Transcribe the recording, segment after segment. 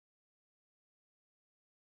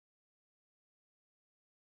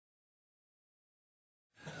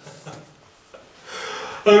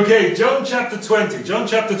Okay, John chapter 20. John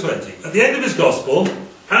chapter 20. At the end of his gospel,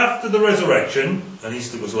 after the resurrection, and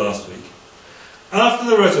Easter was last week, after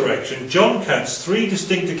the resurrection, John counts 3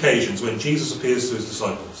 distinct occasions when Jesus appears to his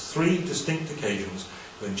disciples. 3 distinct occasions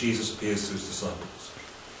when Jesus appears to his disciples.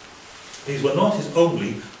 These were not his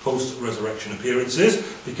only post-resurrection appearances,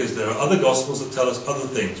 because there are other Gospels that tell us other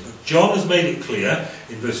things. But John has made it clear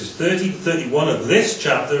in verses 30 to 31 of this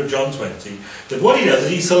chapter of John 20 that what he does is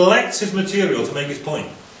he selects his material to make his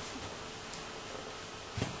point.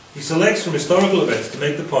 He selects from historical events to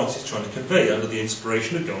make the points he's trying to convey under the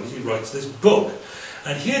inspiration of God as he writes this book.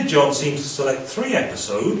 And here John seems to select 3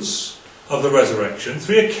 episodes of the resurrection,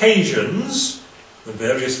 3 occasions when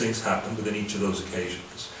various things happened within each of those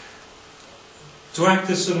occasions, to act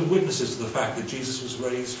as sort of witnesses to the fact that Jesus was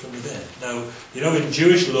raised from the dead. Now, you know, in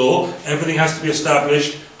Jewish law, everything has to be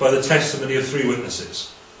established by the testimony of 3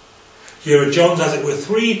 witnesses. Here are John's, as it were,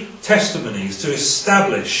 3 testimonies to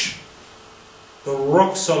establish the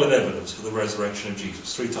rock-solid evidence for the resurrection of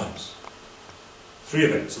Jesus. 3 times. 3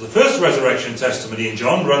 events. So the first resurrection testimony in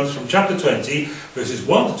John runs from chapter 20, verses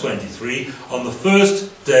 1 to 23, on the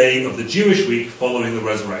first day of the Jewish week following the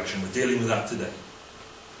resurrection. We're dealing with that today.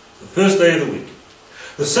 The first day of the week.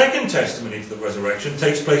 The second testimony to the resurrection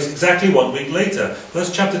takes place exactly 1 week later.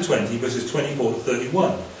 That's chapter 20, verses 24 to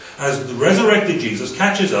 31. As the resurrected Jesus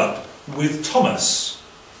catches up with Thomas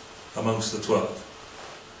amongst the 12.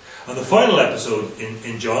 And the final episode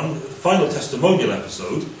in John, the final testimonial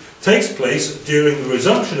episode, takes place during the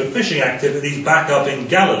resumption of fishing activities back up in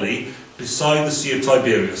Galilee beside the Sea of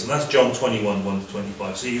Tiberias. And that's John 21, 1 to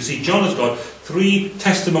 25. So you see, John has got 3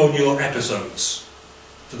 testimonial episodes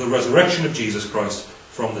to the resurrection of Jesus Christ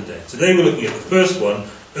from the dead. Today we're looking at the first one,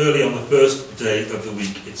 early on the first day of the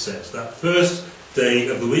week, it says. That first day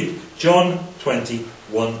of the week, John 20,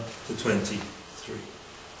 1 to 23.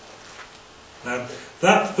 Now,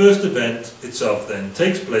 that first event itself then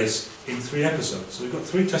takes place in 3 episodes. So we've got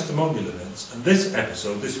 3 testimonial events. And this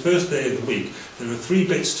episode, this first day of the week, there are 3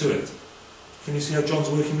 bits to it. Can you see how John's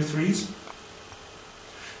working with 3s?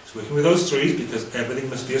 He's working with those 3s because everything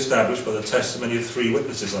must be established by the testimony of 3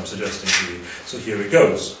 witnesses, I'm suggesting to you. So here it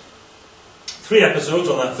goes. 3 episodes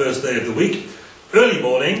on that first day of the week. Early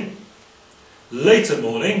morning, later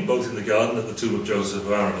morning, both in the garden at the tomb of Joseph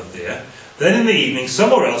of Arimathea. Then in the evening,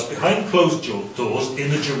 somewhere else, behind closed doors in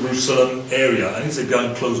the Jerusalem area. I didn't say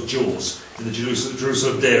behind closed jaws in the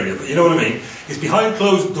Jerusalem area, but you know what I mean. It's behind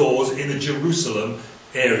closed doors in the Jerusalem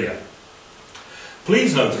area.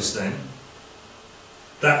 Please notice then,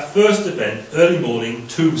 that first event, early morning,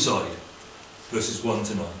 tombside, verses 1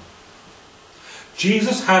 to 9.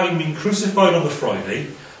 Jesus, having been crucified on the Friday,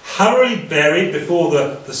 hurriedly buried before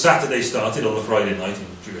the Saturday started on the Friday night in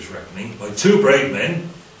Jewish reckoning, by 2 brave men,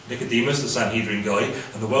 Nicodemus, the Sanhedrin guy,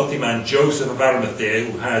 and the wealthy man Joseph of Arimathea,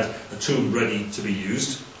 who had a tomb ready to be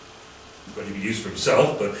used. Ready to be used for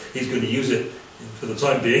himself, but he's going to use it for the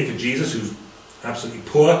time being for Jesus, who's absolutely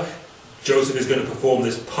poor. Joseph is going to perform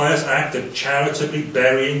this pious act of charitably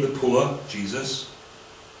burying the poor Jesus.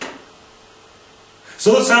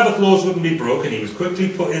 So the Sabbath laws wouldn't be broken. He was quickly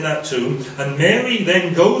put in that tomb, and Mary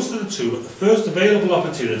then goes to the tomb at the first available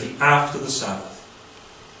opportunity after the Sabbath.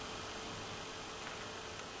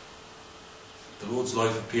 The Lord's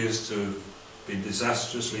life appears to have been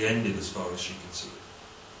disastrously ended as far as she can see.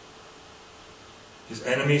 His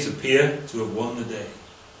enemies appear to have won the day.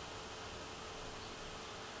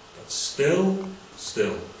 But still,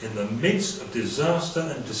 in the midst of disaster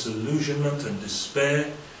and disillusionment and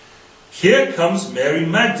despair, here comes Mary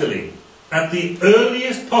Magdalene, at the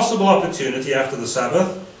earliest possible opportunity after the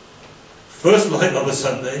Sabbath, first light on the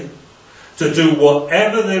Sunday, to do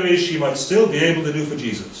whatever there is she might still be able to do for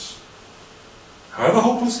Jesus. However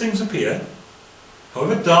hopeless things appear,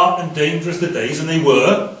 however dark and dangerous the days, and they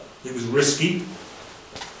were, it was risky.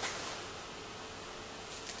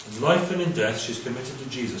 In life and in death, she's committed to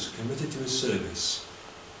Jesus, committed to his service,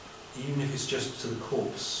 even if it's just to the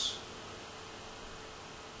corpse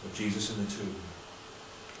of Jesus in the tomb.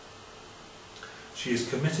 She is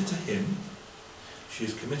committed to him, she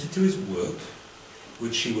is committed to his work,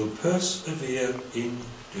 which she will persevere in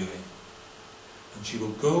doing. And she will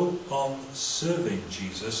go on serving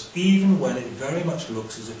Jesus, even when it very much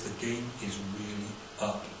looks as if the game is really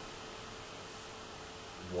up.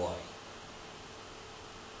 Why?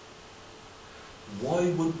 Why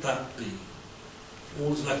would that be?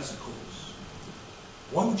 All is left, of course.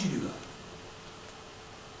 Why would you do that?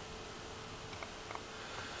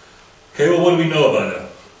 Okay, well, what do we know about her?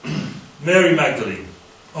 Mary Magdalene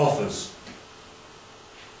offers.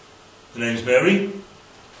 The name's Mary,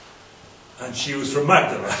 and she was from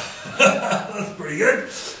Magdala. That's pretty good.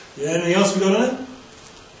 Yeah, anything else we got on it?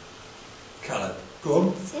 Caleb, go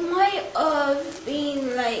on. She might have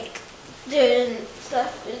been like doing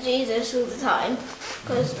stuff with Jesus all the time,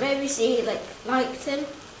 because maybe she liked him.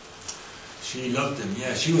 She loved him,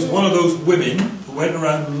 yeah. She was one of those women who went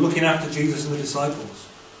around looking after Jesus and the disciples.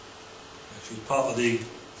 She was part of the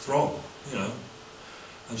throng, you know.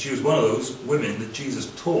 And she was one of those women that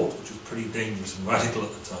Jesus taught, which was pretty dangerous and radical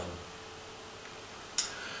at the time.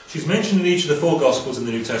 She's mentioned in each of the 4 Gospels in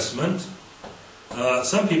the New Testament.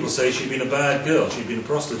 Some people say she'd been a bad girl, she'd been a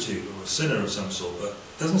prostitute or a sinner of some sort, but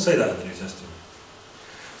it doesn't say that in the New Testament.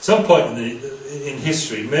 At some point in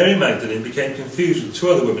history, Mary Magdalene became confused with 2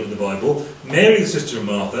 other women in the Bible, Mary the sister of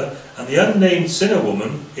Martha, and the unnamed sinner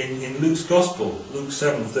woman in Luke's Gospel, Luke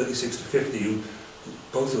 7:36-50, who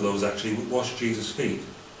both of those actually would wash Jesus' feet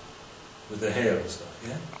with their hair and stuff,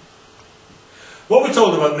 yeah? What we're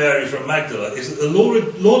told about Mary from Magdala is that the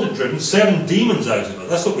Lord had driven 7 demons out of her.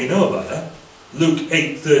 That's what we know about her. Luke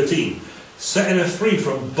 8:13, setting her free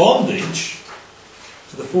from bondage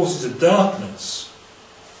to the forces of darkness,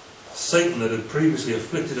 Satan that had previously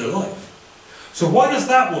afflicted her life. So why does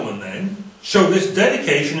that woman then show this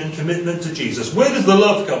dedication and commitment to Jesus? Where does the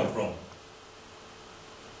love come from?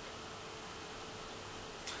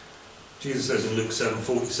 Jesus says in Luke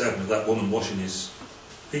 7:47 of that woman washing his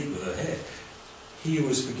feet with her hair, he who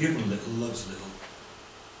is forgiven little loves little.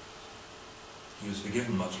 He who is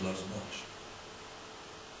forgiven much loves much.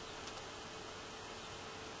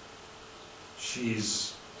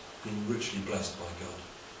 She's been richly blessed by God.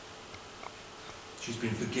 She's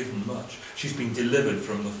been forgiven much. She's been delivered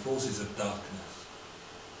from the forces of darkness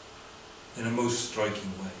in a most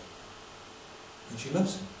striking way. And she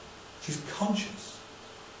loves him. She's conscious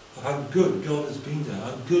of how good God has been to her,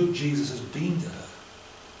 how good Jesus has been to her,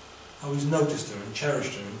 how he's noticed her and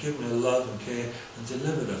cherished her and given her love and care and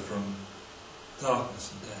delivered her from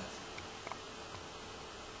darkness and death.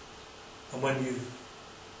 And when you've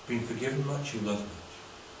been forgiven much, you love much.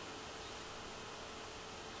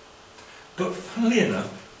 But funnily enough,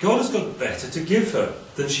 God has got better to give her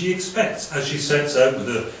than she expects as she sets out with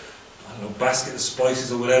a basket of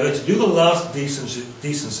spices or whatever to do the last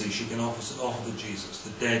decency she can offer to Jesus,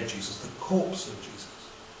 the dead Jesus, the corpse of Jesus.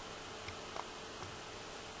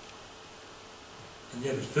 And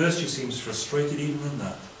yet at first she seems frustrated even in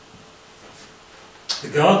that. The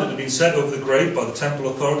guard that had been set over the grave by the temple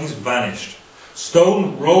authorities vanished.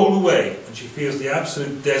 Stone rolled away, and she feels the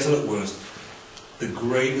absolute desolate worst. The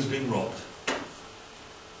grave has been robbed.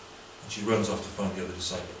 And she runs off to find the other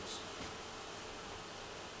disciples.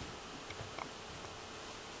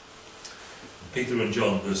 Peter and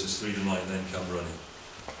John, verses 3-9, then come running.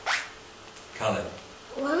 Caleb.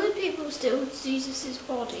 Why would people steal Jesus'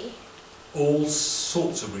 body? All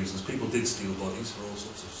sorts of reasons. People did steal bodies for all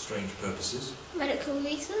sorts of strange purposes. Medical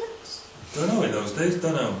reasons? Don't know in those days,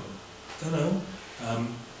 don't know.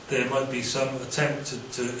 There might be some attempt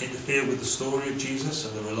to interfere with the story of Jesus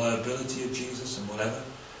and the reliability of Jesus and whatever.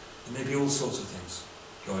 There may be all sorts of things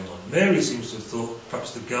going on. Mary seems to have thought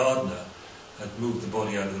perhaps the gardener had moved the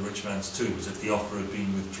body out of the rich man's tomb, as if the offer had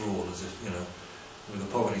been withdrawn, as if, with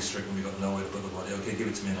the poverty-stricken we've got nowhere to put the body. Okay, give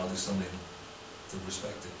it to me and I'll do something to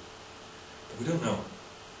respect it. But we don't know.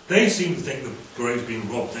 They seem to think the grave's been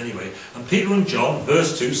robbed anyway. And Peter and John,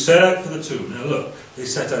 verse 2, set out for the tomb. Now look, they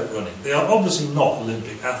set out running. They are obviously not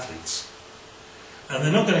Olympic athletes. And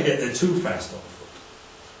they're not going to get there too fast on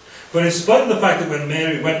foot. But in spite of the fact that when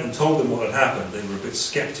Mary went and told them what had happened, they were a bit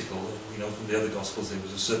sceptical. We know from the other Gospels there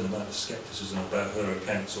was a certain amount of scepticism about her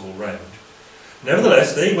accounts all round.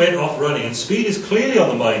 Nevertheless, they went off running, and speed is clearly on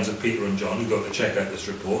the minds of Peter and John, who go to check out this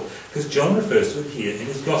report, because John refers to it here in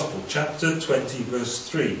his Gospel, chapter 20, verse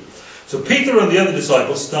 3. So Peter and the other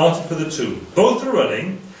disciple started for the tomb. Both were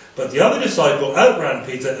running, but the other disciple outran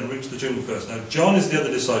Peter and reached the tomb first. Now, John is the other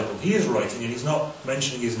disciple. He is writing, and he's not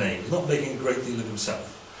mentioning his name. He's not making a great deal of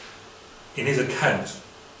himself in his account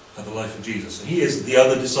of the life of Jesus. And he is the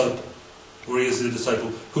other disciple, or he is the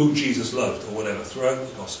disciple who Jesus loved, or whatever, throughout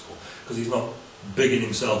the Gospel, because he's not bigging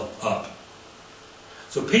himself up.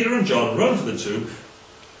 So Peter and John run for the tomb.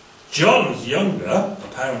 John was younger,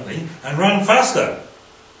 apparently, and ran faster.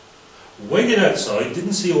 Waited outside,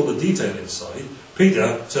 didn't see all the detail inside.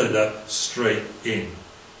 Peter turned up straight in.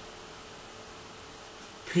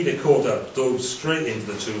 Peter caught up, dove straight into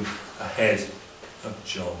the tomb ahead of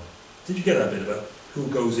John. Did you get that bit about who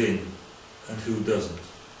goes in and who doesn't?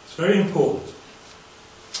 It's very important.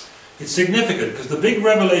 It's significant because the big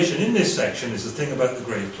revelation in this section is the thing about the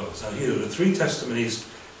grave clothes. Now here are the 3 testimonies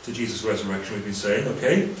to Jesus' resurrection we've been saying,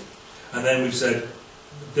 okay? And then we've said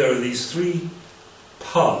there are these 3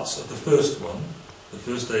 parts of the first one, the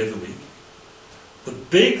first day of the week. The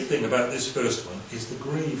big thing about this first one is the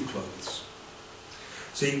grave clothes.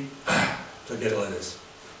 See, to get it like this.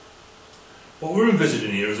 What we're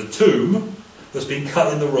envisaging here is a tomb that's been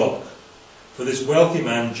cut in the rock for this wealthy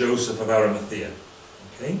man, Joseph of Arimathea.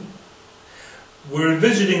 Okay? We're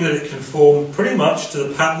envisaging that it conformed pretty much to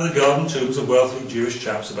the pattern of the garden tombs of wealthy Jewish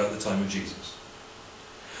chaps about the time of Jesus.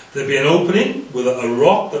 There'd be an opening with a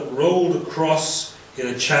rock that rolled across in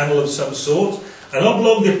a channel of some sort, an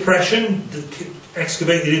oblong depression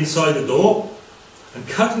excavated inside the door, and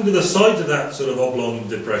cut into the sides of that sort of oblong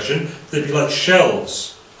depression, there'd be like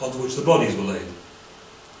shelves onto which the bodies were laid,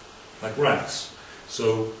 like racks.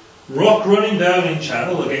 So, rock running down in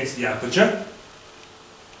channel against the aperture.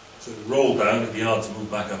 So it would roll down, it'd be hard to move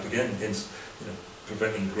back up again against,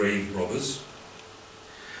 preventing grave robbers.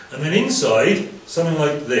 And then inside, something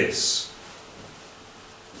like this.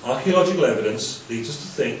 Archaeological evidence leads us to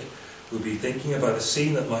think we'll be thinking about a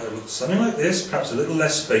scene that might have looked something like this, perhaps a little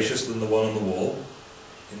less spacious than the one on the wall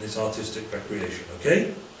in this artistic recreation,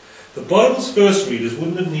 okay? The Bible's first readers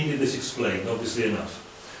wouldn't have needed this explained, obviously enough.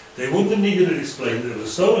 They wouldn't have needed it explained that it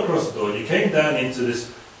was sewn across the door and you came down into this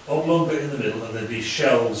oblong bit in the middle and there'd be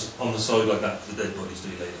shelves on the side like that for the dead bodies to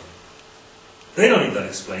be laid on. They don't need that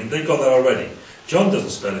explained, they've got that already. John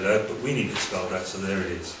doesn't spell it out, but we need it spelled out, so there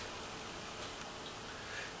it is.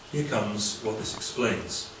 Here comes what this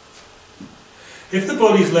explains. If the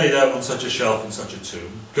body is laid out on such a shelf in such a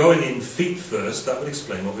tomb, going in feet first, that would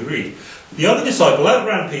explain what we read. The other disciple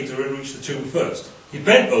outran Peter and reached the tomb first. He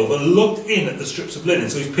bent over, looked in at the strips of linen,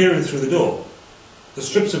 so he's peering through the door. The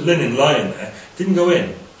strips of linen lying there didn't go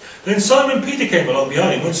in. Then Simon Peter came along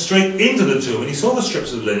behind him, went straight into the tomb, and he saw the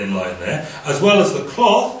strips of linen lying there, as well as the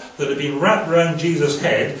cloth that had been wrapped around Jesus'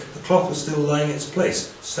 head. The cloth was still lying in its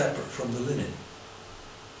place, separate from the linen.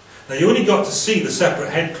 Now you only got to see the separate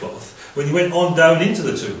headcloth when you went on down into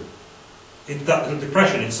the tomb, into that little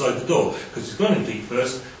depression inside the door, because he's gone in feet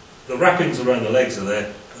first. The wrappings around the legs are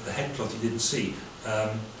there, but the headcloth you didn't see.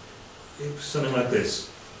 It was something like this.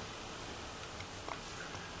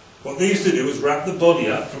 What they used to do was wrap the body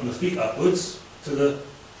up from the feet upwards to the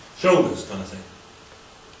shoulders, kind of thing.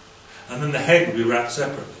 And then the head would be wrapped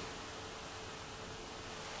separately.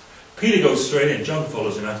 Peter goes straight in, John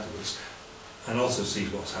follows him afterwards, and also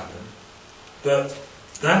sees what's happened. But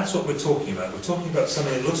that's what we're talking about. We're talking about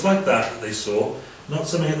something that looks like that they saw, not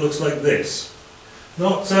something that looks like this.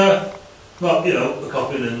 Not, the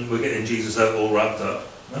coffin and we're getting Jesus out all wrapped up.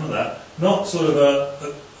 None of that. Not sort of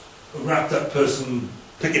a wrapped up person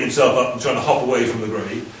picking himself up and trying to hop away from the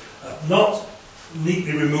grave. Not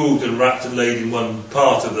neatly removed and wrapped and laid in one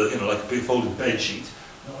part of the, like a big folded bed sheet.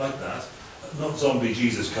 Not like that. Not zombie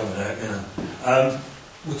Jesus coming out,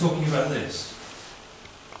 We're talking about this.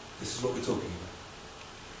 This is what we're talking about.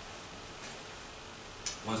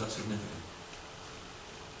 Why is that significant?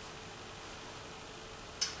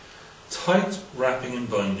 Tight wrapping and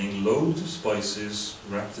binding, loads of spices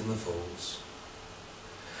wrapped in the folds.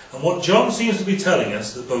 And what John seems to be telling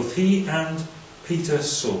us that both he and Peter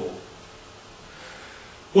saw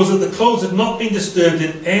was that the clothes had not been disturbed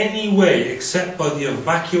in any way except by the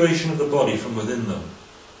evacuation of the body from within them.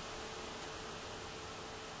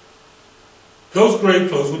 Those grave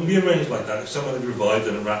clothes wouldn't be arranged like that if someone had revived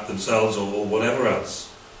and wrapped themselves or whatever else.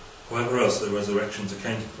 However else the resurrection's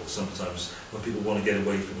accounted for sometimes when people want to get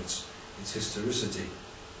away from its historicity.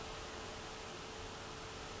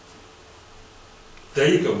 There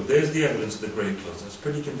you go, there's the evidence of the grave clothes. That's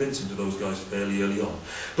pretty convincing to those guys fairly early on.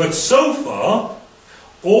 But so far,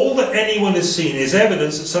 all that anyone has seen is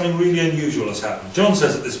evidence that something really unusual has happened. John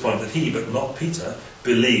says at this point that he, but not Peter,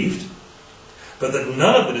 believed, but that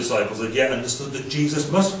none of the disciples had yet understood that Jesus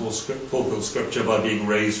must fulfill Scripture by being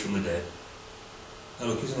raised from the dead. Now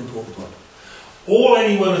look, here's an important point. All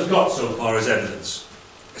anyone has got so far is evidence.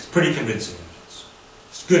 It's pretty convincing evidence.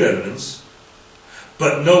 It's good evidence,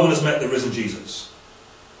 but no one has met the risen Jesus.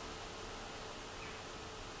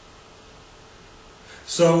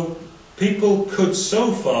 So, people could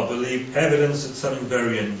so far believe evidence that something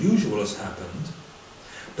very unusual has happened,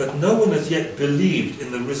 but no one has yet believed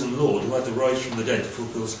in the risen Lord who had to rise from the dead to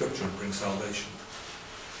fulfill Scripture and bring salvation.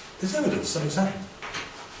 There's evidence something's happened,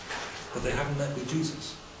 but they haven't met with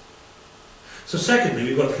Jesus. So secondly,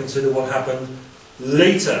 we've got to consider what happened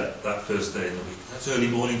later that first day in the week. That's early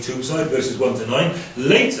morning tombside, verses 1 to 9.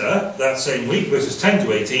 Later, that same week, verses 10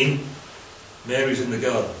 to 18, Mary's in the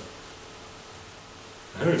garden.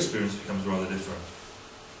 Her experience becomes rather different.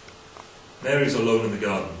 Mary's alone in the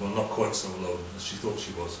garden. Well, not quite so alone as she thought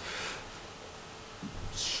she was.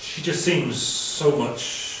 She just seems so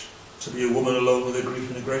much to be a woman alone with her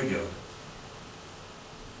grief in a graveyard.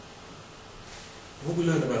 What we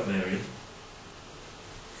learn about Mary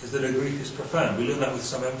is that her grief is profound. We learn that with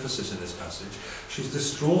some emphasis in this passage. She's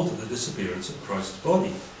distraught at the disappearance of Christ's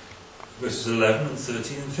body. Verses 11 and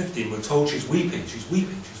 13 and 15, we're told she's weeping, she's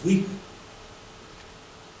weeping, she's weeping.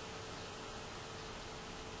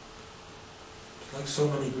 Like so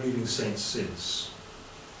many grieving saints since,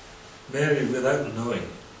 Mary, without knowing,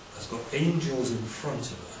 has got angels in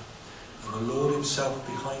front of her and the Lord himself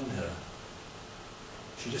behind her.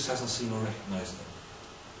 She just hasn't seen or recognised them.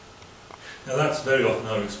 Now that's very often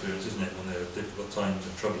our experience, isn't it, when there are difficult times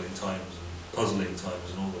and troubling times and puzzling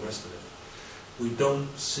times and all the rest of it. We don't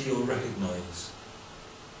see or recognise.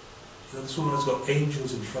 You know, this woman has got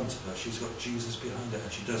angels in front of her, she's got Jesus behind her,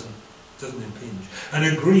 and she doesn't impinge. And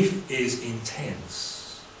her grief is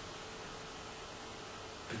intense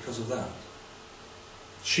because of that.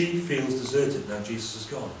 She feels deserted now Jesus is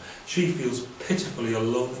gone. She feels pitifully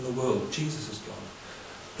alone in the world. Jesus is gone.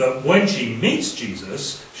 But when she meets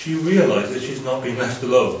Jesus, she realises she's not being left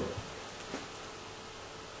alone.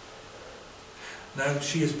 Now,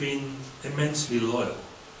 she has been immensely loyal.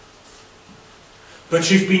 But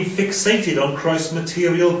she's been fixated on Christ's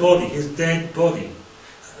material body, his dead body.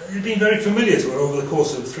 It had been very familiar to her over the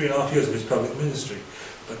course of 3.5 years of his public ministry.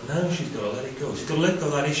 But now she's got to let it go. She's got to let go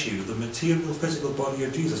of that issue, the material, physical body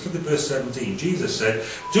of Jesus. Look at verse 17. Jesus said,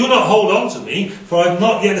 "Do not hold on to me, for I have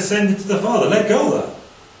not yet ascended to the Father." Let go of that.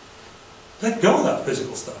 Let go of that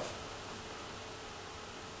physical stuff.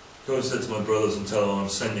 Go and said to my brothers and tell them I'm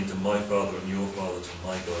ascending to my Father and your Father, to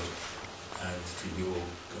my God and to your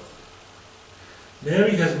God.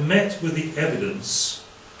 Mary has met with the evidence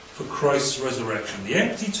for Christ's resurrection, the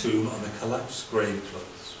empty tomb and the collapsed grave clothes.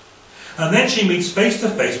 And then she meets face to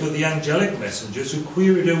face with the angelic messengers who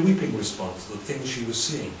queried her weeping response to the things she was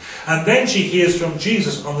seeing. And then she hears from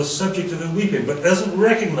Jesus on the subject of her weeping, but doesn't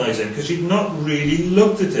recognise him because she'd not really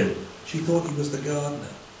looked at him. She thought he was the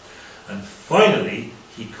gardener. And finally,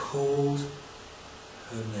 he called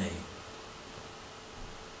her name.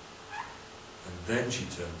 And then she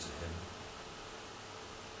turned to him.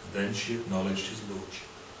 And then she acknowledged his lordship.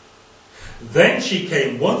 Then she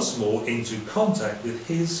came once more into contact with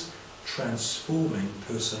his transforming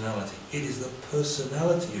personality. It is the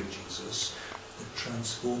personality of Jesus that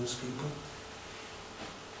transforms people.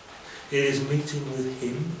 It is meeting with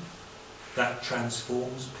him that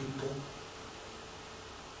transforms people.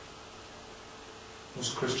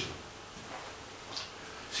 What's a Christian?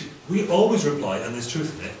 See, we always reply, and there's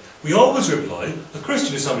truth in it, we always reply, a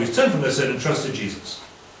Christian is somebody who's turned from their sin and trusted Jesus.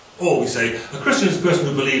 Or we say, a Christian is a person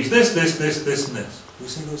who believes this, this, this, this and this. We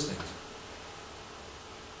say those things.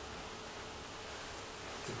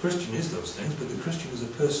 The Christian is those things, but the Christian is a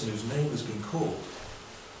person whose name has been called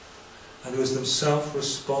and who has themselves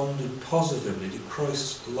responded positively to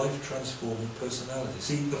Christ's life-transforming personality.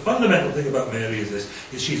 See, the fundamental thing about Mary is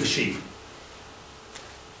this, is she's a sheep.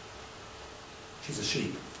 She's a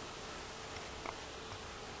sheep.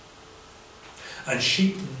 And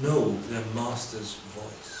sheep know their master's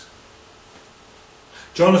voice.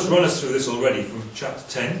 John has run us through this already from chapter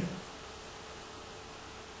 10.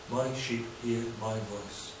 My sheep hear my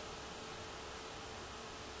voice.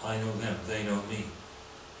 I know them, they know me.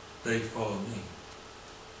 They follow me.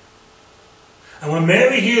 And when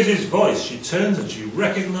Mary hears his voice, she turns and she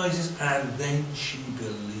recognises, and then she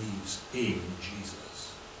believes in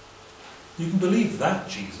Jesus. You can believe that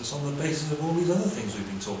Jesus on the basis of all these other things we've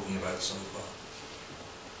been talking about so far.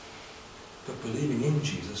 But believing in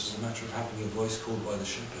Jesus is a matter of having your voice called by the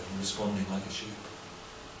shepherd and responding like a sheep.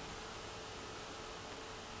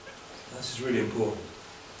 This is really important.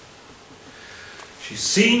 She's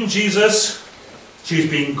seen Jesus. She's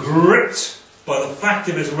been gripped by the fact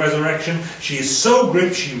of his resurrection. She is so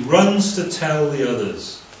gripped she runs to tell the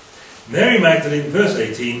others. Mary Magdalene, verse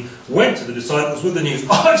 18, went to the disciples with the news,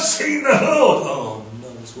 "I've seen the Lord!" Oh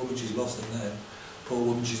no, this woman, she's lost it now. Poor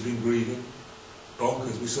woman, she's been grieving.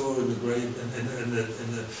 Bonkers. We saw her in the grave,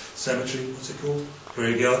 in the cemetery. What's it called?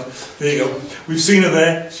 Graveyard. There you go. We've seen her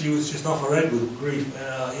there. She was just off her head with grief.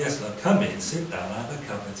 Yes, love, come in, sit down, have a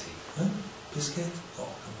cup of tea. Huh? Biscuit? Oh, come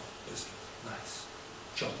on, biscuit. Nice.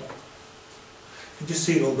 Chocolate. You can just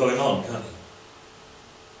see it all going on, can't you?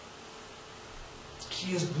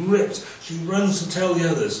 She is gripped. She runs to tell the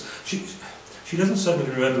others. She doesn't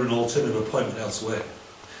suddenly remember an alternative appointment elsewhere.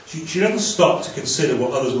 She doesn't stop to consider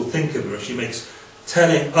what others will think of her if she makes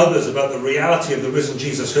telling others about the reality of the risen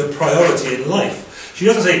Jesus her priority in life. She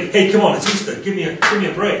doesn't say, "Hey, come on, it's Easter, give me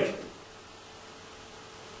a break."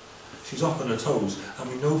 She's off on her toes, and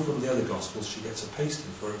we know from the other Gospels she gets a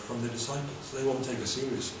pasting for it from the disciples. They won't take her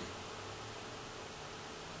seriously.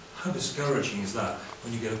 How discouraging is that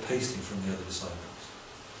when you get a pasting from the other disciples?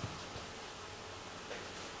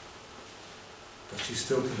 But she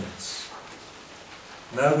still commits.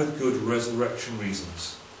 Now with good resurrection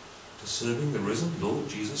reasons. To serving the risen Lord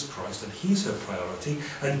Jesus Christ, and He's her priority,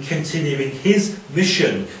 and continuing His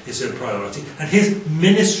mission is her priority, and His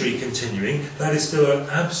ministry continuing, that is still her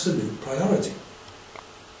absolute priority.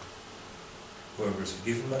 Whoever is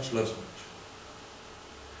forgiven much loves much.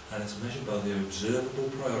 And it's measured by the observable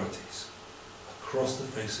priorities across the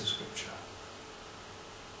face of Scripture.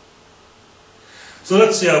 So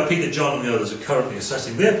let's see how Peter, John and the others are currently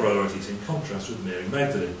assessing their priorities in contrast with Mary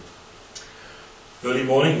Magdalene. Early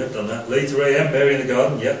morning, yep, done that. Later AM, Mary in the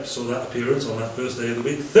garden, yep, saw that appearance on that first day of the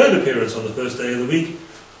week. Third appearance on the first day of the week.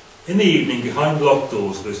 In the evening, behind locked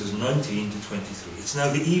doors, verses 19 to 23. It's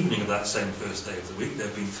now the evening of that same first day of the week. There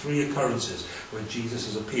have been 3 occurrences where Jesus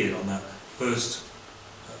has appeared on that first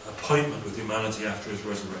appointment with humanity after His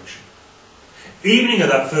resurrection. Evening of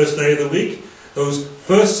that first day of the week, those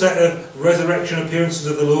first set of resurrection appearances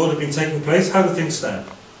of the Lord have been taking place. How do things stand?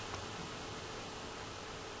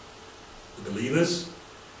 The believers,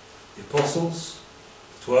 the apostles,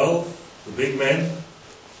 the 12, the big men,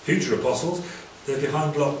 future apostles, they're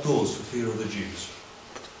behind locked doors for fear of the Jews.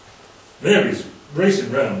 Mary's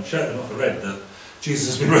racing around shouting off her head that Jesus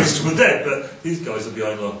has been raised from the dead, but these guys are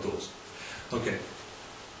behind locked doors. Okay.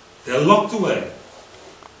 They're locked away.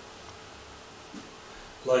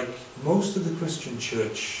 Like most of the Christian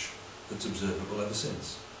church that's observable ever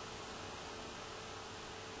since.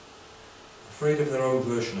 Afraid of their own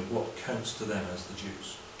version of what counts to them as the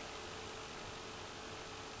Jews.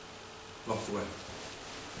 Locked away.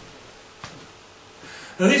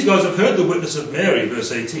 Now these guys have heard the witness of Mary,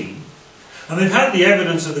 verse 18, and they've had the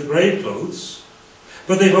evidence of the grave clothes,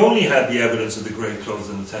 but they've only had the evidence of the grave clothes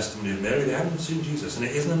and the testimony of Mary. They haven't seen Jesus, and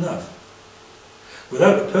it isn't enough.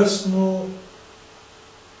 Without a personal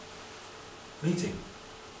meeting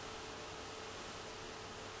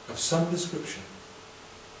of some description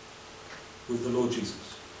with the Lord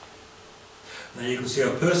Jesus. Now you can see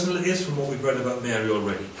how personal it is from what we've read about Mary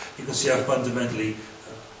already. You can see how fundamentally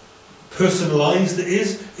personalised it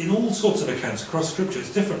is in all sorts of accounts across Scripture.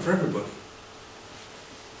 It's different for everybody.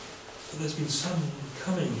 But there's been some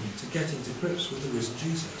coming to getting to grips with the risen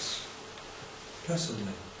Jesus.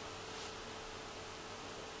 Personally.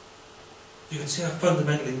 You can see how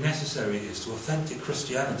fundamentally necessary it is to authentic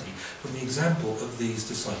Christianity from the example of these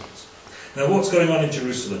disciples. Now what's going on in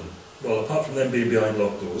Jerusalem? Well, apart from them being behind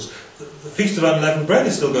locked doors, the Feast of Unleavened Bread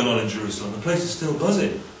is still going on in Jerusalem. The place is still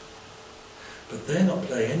buzzing. But they're not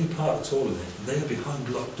playing any part at all in it. They are behind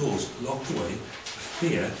locked doors, locked away for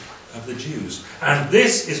fear of the Jews. And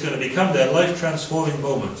this is going to become their life-transforming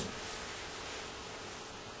moment.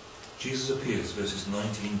 Jesus appears, verses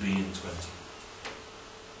 19b and 20.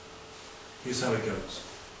 Here's how it goes.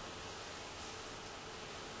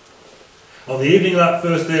 On the evening of that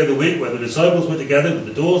first day of the week, when the disciples were together with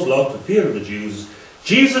the doors locked for fear of the Jews,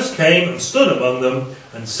 Jesus came and stood among them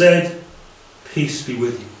and said, "Peace be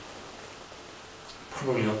with you."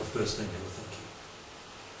 Probably not the first thing they were thinking.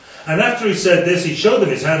 And after he said this, he showed them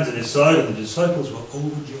his hands and his side, and the disciples were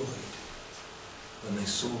overjoyed when they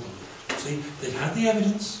saw the Lord. See, they'd had the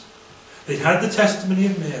evidence, they'd had the testimony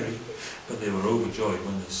of Mary, but they were overjoyed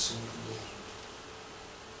when they saw the Lord.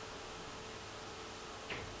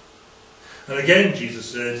 And again Jesus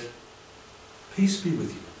said, "Peace be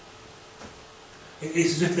with you."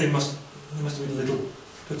 It's as if they must have been a little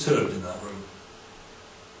perturbed in that room.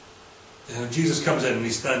 You know, Jesus comes in and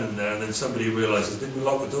he's standing there, and then somebody realises, didn't we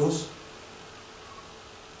lock the doors?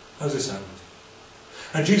 How's this happened?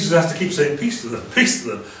 And Jesus has to keep saying peace to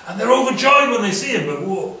them, and they're overjoyed when they see him, but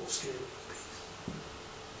whoa, scary.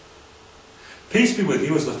 Peace be with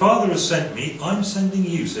you, as the Father has sent me, I'm sending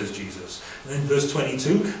you, says Jesus. And then verse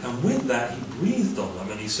 22, and with that he breathed on them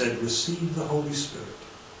and he said, receive the Holy Spirit.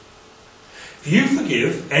 If you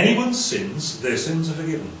forgive anyone's sins, their sins are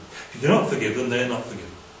forgiven. If you do not forgive them, they're not forgiven.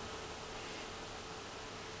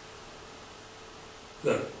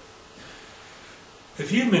 Look,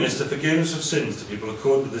 if you minister forgiveness of sins to people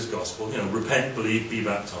according to this gospel, repent, believe, be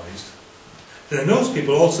baptized, then those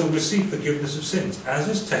people also receive forgiveness of sins, as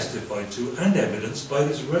is testified to and evidenced by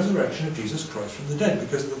this resurrection of Jesus Christ from the dead.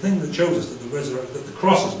 Because the thing that shows us that the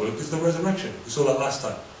cross has worked is the resurrection. We saw that last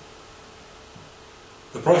time.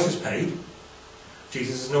 The price is paid.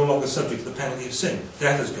 Jesus is no longer subject to the penalty of sin.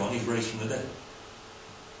 Death has gone, he's raised from the dead.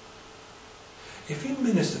 If you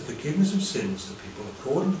minister forgiveness of sins to people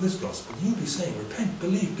according to this gospel, you'll be saying, repent,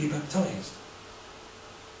 believe, be baptized.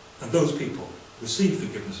 And those people receive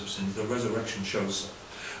forgiveness of sins. The resurrection shows so.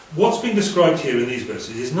 What's being described here in these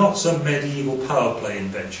verses is not some medieval power play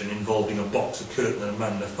invention involving a box, a curtain and a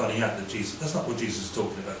man in a funny hat that Jesus... That's not what Jesus is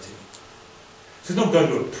talking about here. So he's not going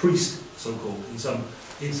to a priest, so-called, in some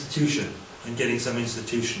institution and getting some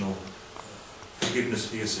institutional forgiveness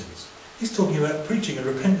for your sins. He's talking about preaching and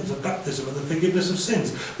repentance and baptism and the forgiveness of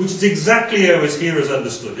sins, which is exactly how his hearers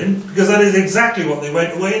understood him, because that is exactly what they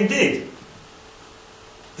went away and did.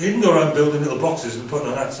 They didn't go around building little boxes and putting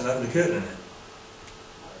on hats and having a curtain in it.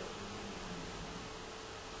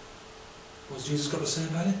 What's Jesus got to say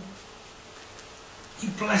about it? He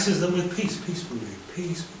blesses them with peace. Peace be with you.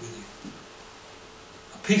 Peace be with you.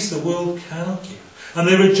 A peace the world cannot give. And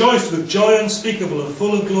they rejoiced with joy unspeakable and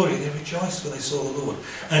full of glory. They rejoiced when they saw the Lord.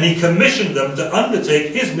 And he commissioned them to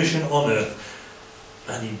undertake his mission on earth.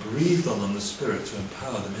 And he breathed on them the Spirit to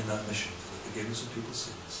empower them in that mission for the forgiveness of people's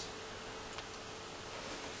sins.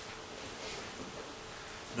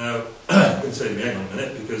 Now, you can say to me, hang on a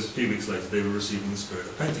minute, because a few weeks later they were receiving the Spirit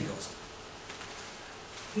of Pentecost.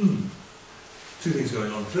 Two things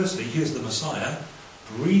going on. Firstly, here's the Messiah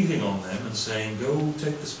breathing on them and saying, go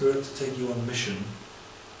take the Spirit to take you on mission,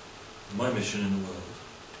 my mission in the world.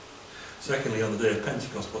 Secondly, on the day of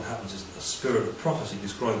Pentecost, what happens is that the spirit of prophecy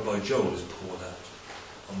described by Joel is poured out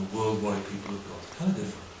on the worldwide people of God. It's kind of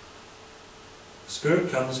different. The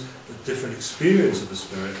Spirit comes, but different experience of the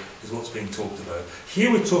Spirit is what's being talked about.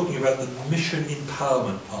 Here we're talking about the mission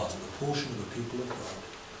empowerment part of the portion of the people of God.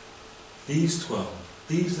 These 12,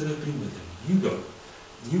 these that have been with him, you go.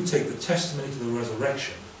 You take the testimony to the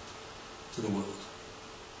resurrection to the world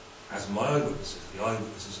as my eyewitnesses, the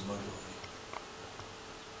eyewitnesses of my glory.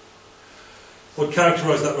 What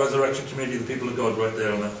characterised that resurrection community of the people of God right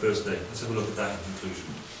there on that first day? Let's have a look at that in conclusion.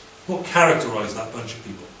 What characterised that bunch of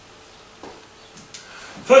people?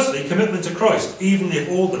 Firstly, commitment to Christ, even if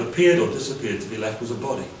all that appeared or disappeared to be left was a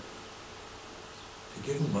body.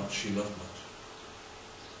 Forgiven much, she loved much.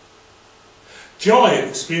 Joy at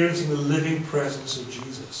experiencing the living presence of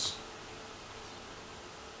Jesus.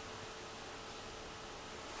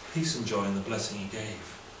 Peace and joy in the blessing he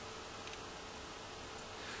gave.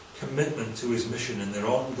 Commitment to his mission in their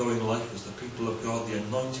ongoing life as the people of God, the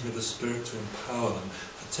anointing of the Spirit to empower them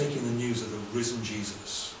for taking the news of the risen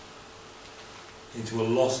Jesus into a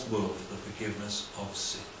lost world for the forgiveness of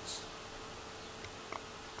sins.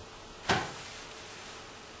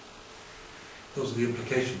 Those are the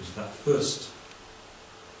implications of that first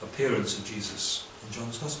appearance of Jesus in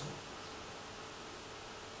John's Gospel.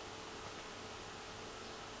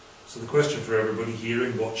 So the question for everybody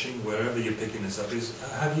hearing, watching, wherever you're picking this up is,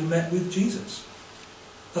 have you met with Jesus?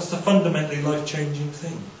 That's the fundamentally life-changing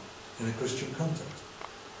thing in a Christian context.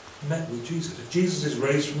 Met with Jesus. If Jesus is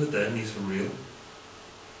raised from the dead and he's for real,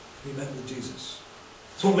 have you met with Jesus?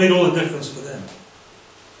 It's what made all the difference for them.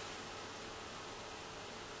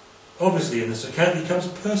 Obviously, in this account, he comes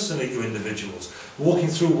personally to individuals, walking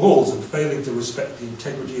through walls and failing to respect the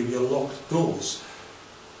integrity of your locked doors.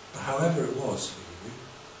 But however it was for you,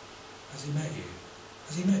 has he met you?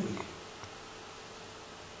 Has he met with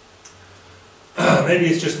you? Maybe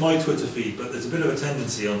it's just my Twitter feed, but there's a bit of a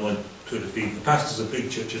tendency on my Twitter feed, the pastors of big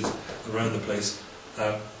churches around the place,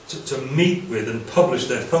 to meet with and publish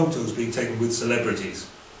their photos being taken with celebrities,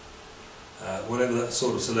 whatever that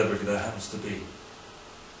sort of celebrity that happens to be.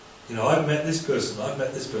 You know, I've met this person,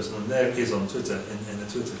 and there it is on Twitter, in the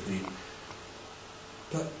Twitter feed.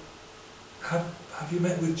 But have you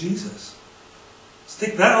met with Jesus?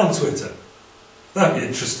 Stick that on Twitter. That'd be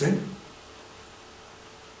interesting.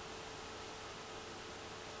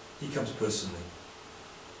 He comes personally,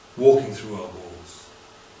 walking through our walls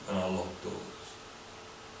and our locked doors.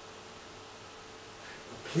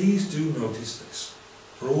 But please do notice this.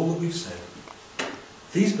 For all that we've said,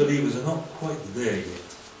 these believers are not quite there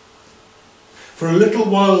yet. For a little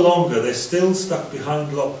while longer, they're still stuck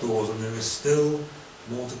behind locked doors, and there is still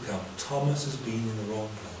more to come. Thomas has been in the wrong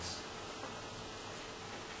place.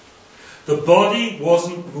 The body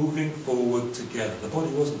wasn't moving forward together. The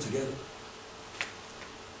body wasn't together.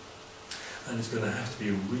 And it's going to have to be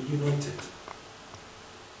reunited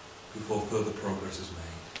before further progress is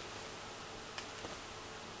made.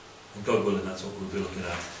 And God willing, that's what we'll be looking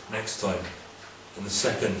at next time in the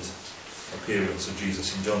second appearance of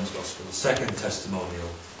Jesus in John's Gospel, the second testimonial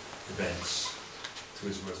events to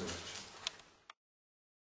his resurrection.